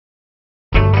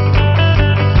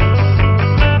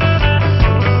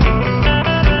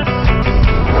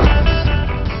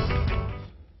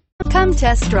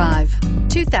test drive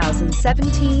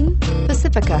 2017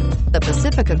 Pacifica. The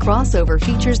Pacifica crossover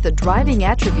features the driving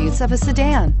attributes of a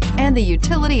sedan and the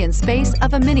utility and space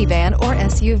of a minivan or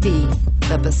SUV.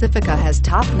 The Pacifica has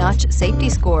top-notch safety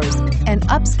scores, an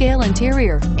upscale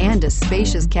interior, and a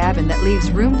spacious cabin that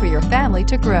leaves room for your family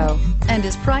to grow, and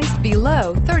is priced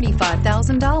below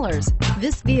 $35,000.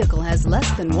 This vehicle has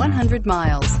less than 100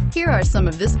 miles. Here are some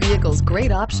of this vehicle's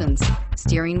great options: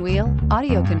 steering wheel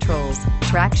audio controls,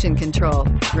 traction control,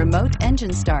 remote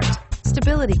engine start,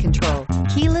 stability control,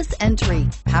 keyless entry,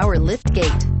 power lift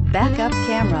gate, backup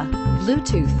camera,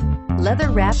 Bluetooth,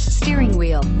 leather-wrapped steering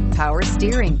wheel, power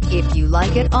steering. If you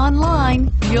like it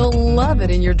online, you'll love it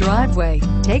in your driveway.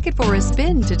 Take it for a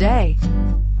spin today.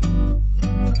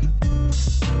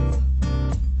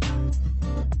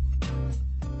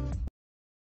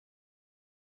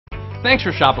 Thanks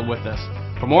for shopping with us.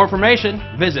 For more information,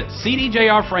 visit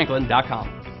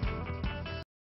cdjrfranklin.com.